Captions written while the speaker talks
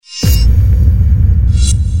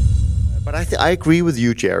I agree with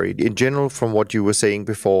you, Jerry, in general from what you were saying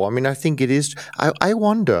before. I mean, I think it is. I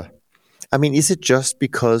wonder, I mean, is it just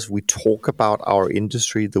because we talk about our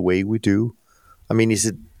industry the way we do? I mean, is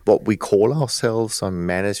it what we call ourselves?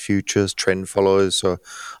 Managed futures, trend followers? Or,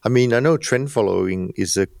 I mean, I know trend following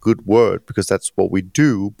is a good word because that's what we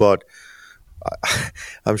do, but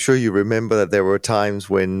I'm sure you remember that there were times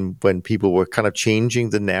when people were kind of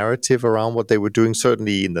changing the narrative around what they were doing.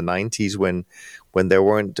 Certainly in the 90s when there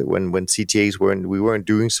weren't when CTAs weren't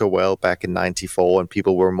doing so well back in 94, and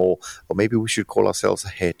people were more, or maybe we should call ourselves a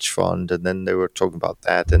hedge fund, and then they were talking about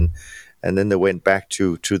that, and then they went back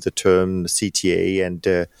to the term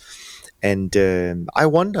CTA, and I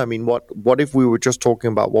wonder, I mean, what if we were just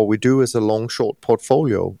talking about what we do as a long short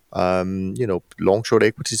portfolio? Long short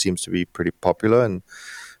equity seems to be pretty popular, and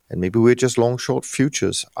maybe we're just long short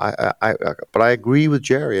futures. But I agree with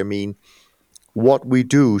Jerry. I mean, what we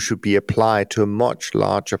do should be applied to a much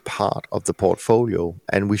larger part of the portfolio,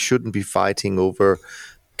 and we shouldn't be fighting over,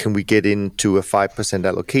 can we get into a 5%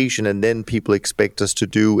 allocation, and then people expect us to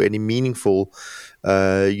do any meaningful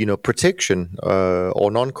protection or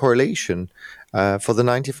non-correlation for the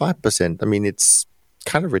 95%. I mean, it's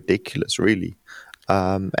kind of ridiculous, really.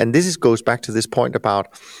 And this goes back to this point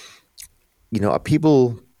about, are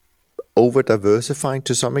people over-diversifying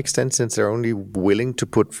to some extent since they're only willing to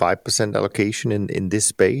put 5% allocation in this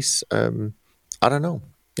space? I don't know.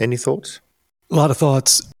 Any thoughts? A lot of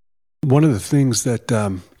thoughts. One of the things that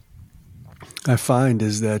I find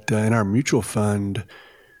is that in our mutual fund,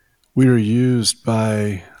 we are used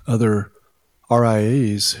by other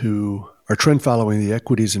RIAs who are trend following the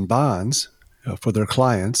equities and bonds for their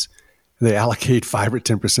clients. They allocate 5 or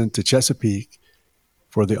 10% to Chesapeake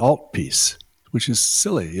for the alt piece, which is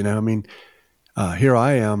silly. I mean, here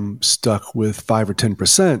I am stuck with 5 or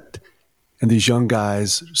 10%, and these young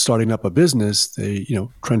guys starting up a business, they,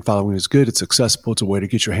 trend following is good. It's accessible. It's a way to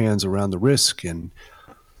get your hands around the risk and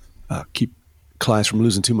keep clients from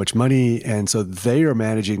losing too much money. And so they are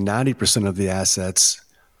managing 90% of the assets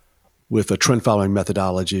with a trend following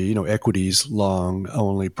methodology, equities long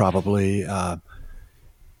only probably,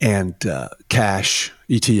 and cash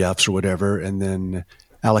ETFs or whatever, and then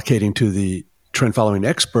allocating to the trend following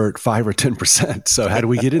expert 5 or 10%. So how do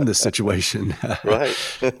we get in this situation? Right.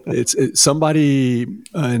 It's somebody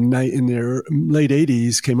in their late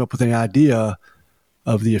 80s came up with an idea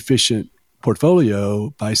of the efficient portfolio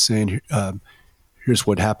by saying, here's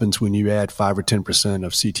what happens when you add 5 or 10%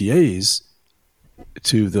 of CTAs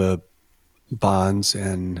to the bonds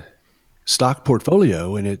and stock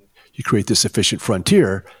portfolio, and you create this efficient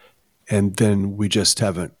frontier. And then we just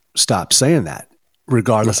haven't stopped saying that,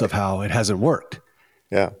 regardless of how it hasn't worked.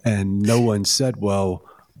 Yeah. And no one said, well,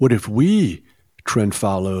 what if we trend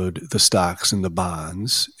followed the stocks and the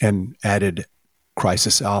bonds and added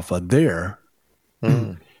crisis alpha there?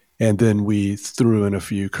 And then we threw in a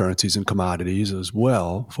few currencies and commodities as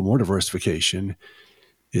well for more diversification.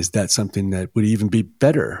 Is that something that would even be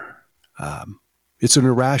better? It's an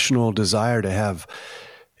irrational desire to have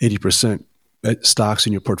 80% stocks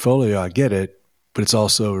in your portfolio. I get it, but it's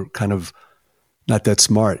also kind of not that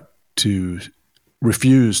smart to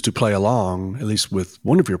refuse to play along, at least with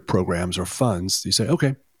one of your programs or funds. You say,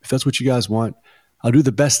 okay, if that's what you guys want, I'll do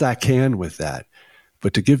the best I can with that.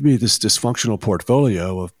 But to give me this dysfunctional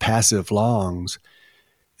portfolio of passive longs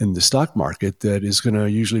in the stock market that is going to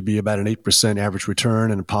usually be about an 8% average return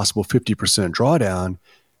and a possible 50% drawdown,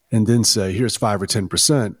 and then say, here's 5 or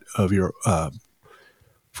 10% of your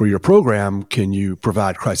for your program, can you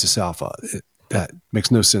provide crisis alpha? That makes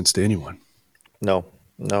no sense to anyone. No.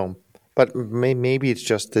 But maybe it's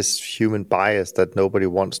just this human bias that nobody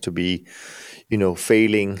wants to be,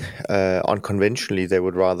 failing unconventionally. They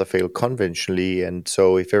would rather fail conventionally. And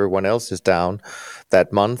so if everyone else is down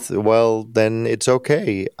that month, well, then it's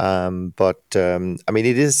okay. But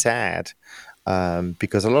it is sad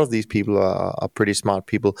because a lot of these people are pretty smart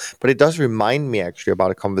people. But it does remind me actually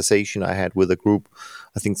about a conversation I had with a group,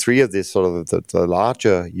 I think 3 of this sort of the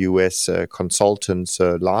larger US consultants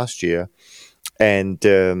last year. And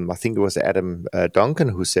I think it was Adam Duncan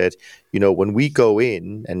who said, when we go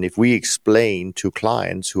in and if we explain to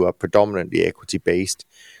clients who are predominantly equity-based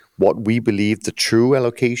what we believe the true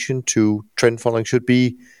allocation to trend following should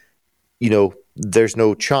be, there's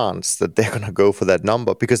no chance that they're going to go for that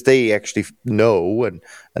number because they actually know, and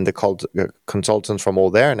the consultants from all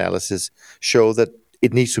their analysis show that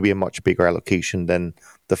it needs to be a much bigger allocation than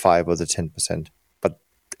the 5 or the 10%. But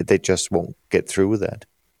they just won't get through with that.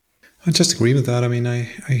 I just agree with that. I mean, I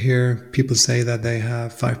hear people say that they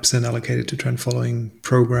have 5% allocated to trend following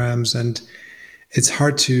programs, and it's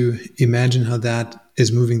hard to imagine how that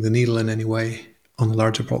is moving the needle in any way on a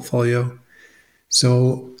larger portfolio.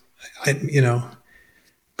 So,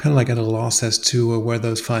 kind of like at a loss as to where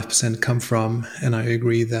those 5% come from. And I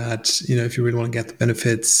agree that, if you really want to get the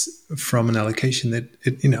benefits from an allocation, that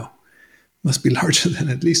it must be larger than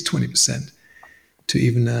at least 20% to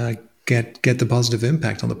even get the positive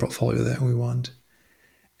impact on the portfolio that we want.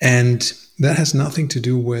 And that has nothing to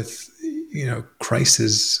do with,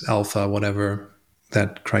 crisis alpha, whatever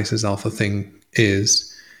that crisis alpha thing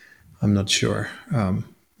is. I'm not sure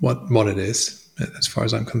what it is, as far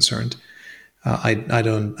as I'm concerned. I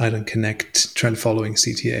don't connect trend following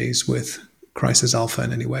CTAs with crisis alpha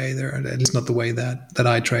in any way. They're at least not the way that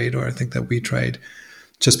I trade, or I think that we trade,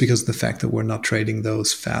 just because of the fact that we're not trading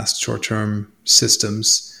those fast short-term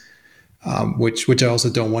systems, which I also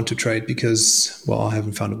don't want to trade because, well, I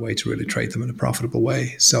haven't found a way to really trade them in a profitable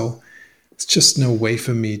way. So it's just no way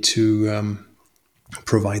for me to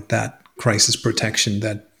provide that crisis protection,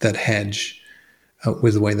 that hedge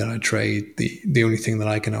with the way that I trade. The only thing that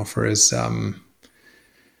I can offer is the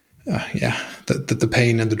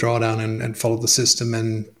pain and the drawdown and follow the system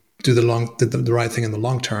and do the right thing in the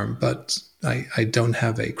long term. But I don't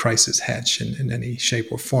have a crisis hedge in any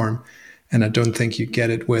shape or form, and I don't think you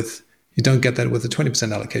don't get that with a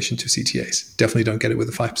 20% allocation to CTAs. Definitely don't get it with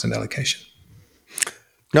a 5% allocation.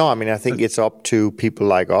 No, I mean, I think it's up to people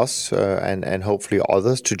like us and hopefully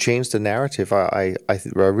others to change the narrative. I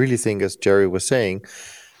really think, as Jerry was saying,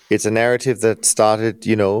 it's a narrative that started,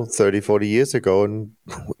 30, 40 years ago, and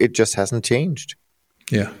it just hasn't changed.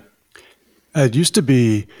 Yeah. It used to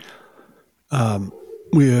be,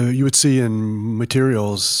 you would see in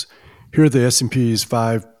materials, here are the S&P's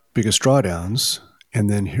 5 biggest drawdowns, and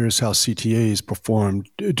then here's how CTAs performed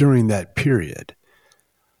during that period.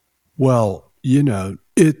 Well,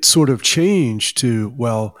 it sort of changed to,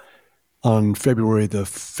 well, on February the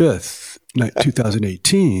 5th,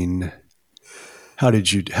 2018, how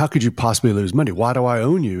could you possibly lose money? Why do I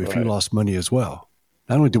own you if you lost money as well?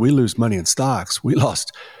 Not only did we lose money in stocks, we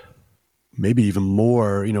lost maybe even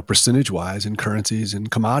more, percentage-wise in currencies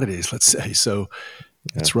and commodities, let's say. So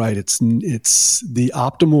that's right. It's the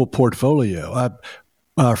optimal portfolio.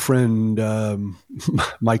 Our friend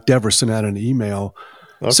Mike Devers sent out an email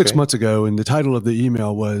 6 months ago, and the title of the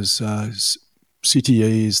email was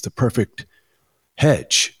CTA's the perfect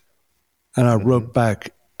hedge. And I wrote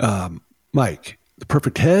back, Mike, the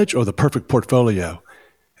perfect hedge or the perfect portfolio?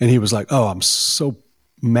 And he was like, oh, I'm so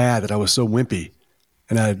mad that I was so wimpy.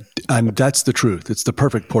 And that's the truth. It's the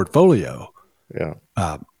perfect portfolio. Yeah.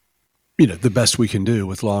 The best we can do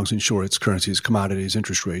with longs and shorts, currencies, commodities,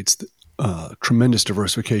 interest rates, tremendous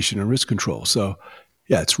diversification and risk control. So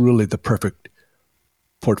yeah, it's really the perfect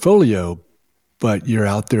portfolio, but you're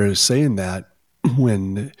out there saying that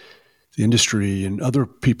when the industry and other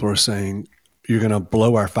people are saying you're going to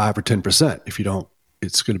blow our 5 or 10%. If you don't,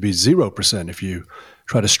 it's going to be 0% if you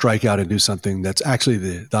try to strike out and do something that's actually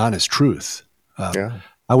the honest truth.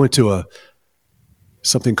 I went to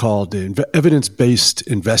something called the Evidence-Based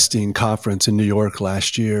Investing Conference in New York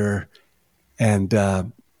last year, and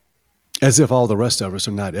as if all the rest of us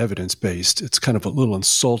are not evidence-based. It's kind of a little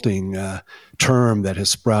insulting term that has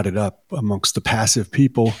sprouted up amongst the passive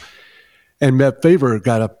people. And Meb Faber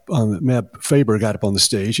got up on the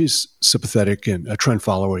stage. He's sympathetic and a trend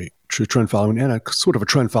follower, and a sort of a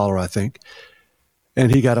trend follower, I think.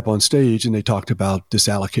 And he got up on stage, and they talked about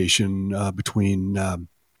disallocation between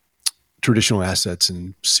traditional assets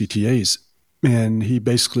and CTAs. And he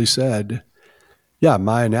basically said, yeah,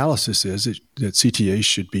 my analysis is that CTAs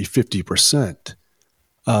should be 50%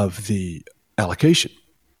 of the allocation.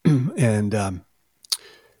 And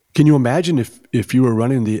can you imagine if you were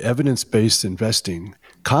running the evidence-based investing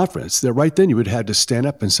conference, that right then you would have to stand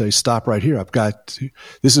up and say, stop right here.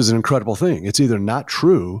 This is an incredible thing. It's either not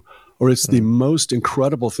true or it's the most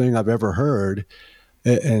incredible thing I've ever heard.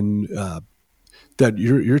 And that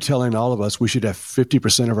you're telling all of us we should have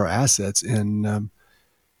 50% of our assets in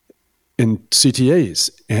CTAs.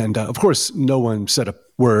 And of course, no one said a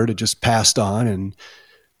word. It just passed on, and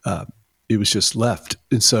it was just left.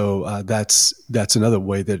 And so that's another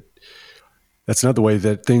way that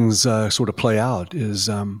things sort of play out. Is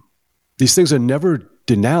these things are never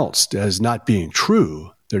denounced as not being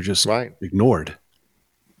true. They're just ignored.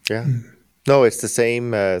 Yeah. No, it's the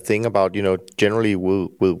same thing about, generally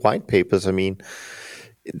with white papers. I mean,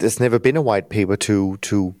 there's never been a white paper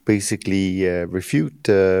to basically refute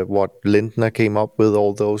what Lindner came up with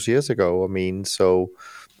all those years ago. I mean,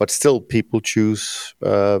 but still people choose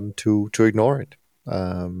to ignore it,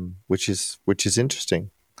 which is interesting.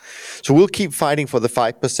 So we'll keep fighting for the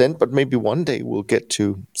 5%, but maybe one day we'll get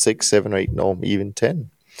to 6, 7, 8, or even 10.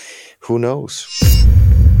 Who knows?